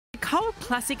cult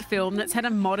classic film that's had a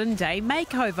modern-day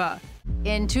makeover.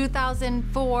 In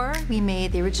 2004, we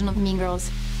made the original Mean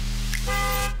Girls.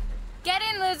 Get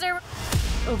in, loser!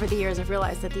 Over the years, I've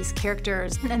realized that these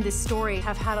characters and this story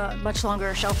have had a much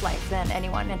longer shelf life than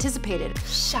anyone anticipated.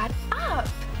 Shut up!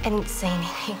 I didn't say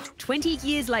anything. 20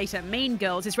 years later, Mean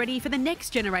Girls is ready for the next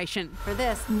generation. For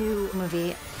this new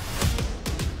movie,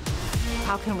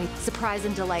 how can we surprise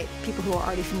and delight people who are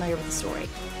already familiar with the story?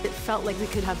 It felt like we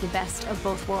could have the best of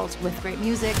both worlds with great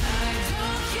music.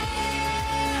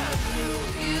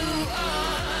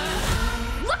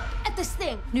 Look at this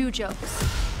thing! New jokes.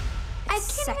 I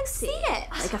can't even see it.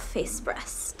 Like a face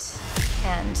breast.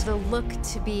 And the look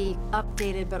to be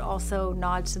updated, but also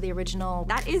nods to the original.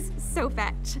 That is so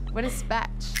fetch. What is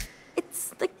fetch?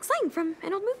 It's like slang from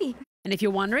an old movie. And if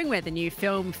you're wondering where the new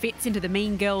film fits into the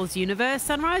Mean Girls universe,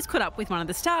 Sunrise caught up with one of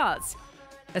the stars,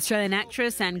 Australian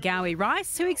actress Angourie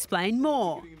Rice, who explained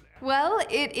more. Well,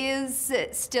 it is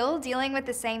still dealing with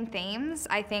the same themes.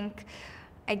 I think,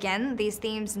 again, these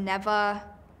themes never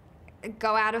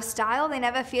go out of style. They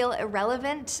never feel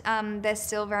irrelevant. They're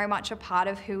still very much a part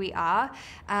of who we are.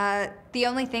 The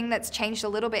only thing that's changed a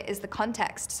little bit is the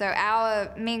context. So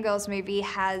our Mean Girls movie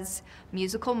has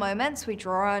musical moments. We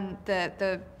draw on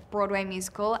the Broadway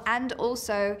musical, and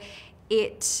also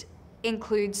it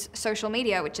includes social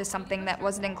media, which is something that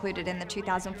wasn't included in the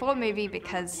 2004 movie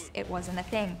because it wasn't a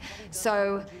thing.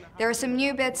 So there are some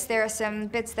new bits, there are some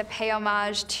bits that pay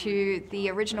homage to the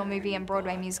original movie and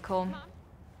Broadway musical,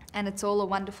 and it's all a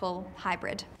wonderful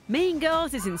hybrid. Mean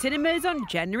Girls is in cinemas on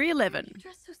January 11.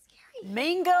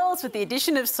 Mean Girls with the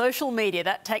addition of social media,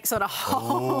 that takes on a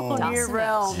whole new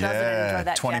realm, doesn't it? Enjoy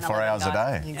that 24 hours a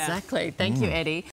day. Exactly. Thank you, Eddie.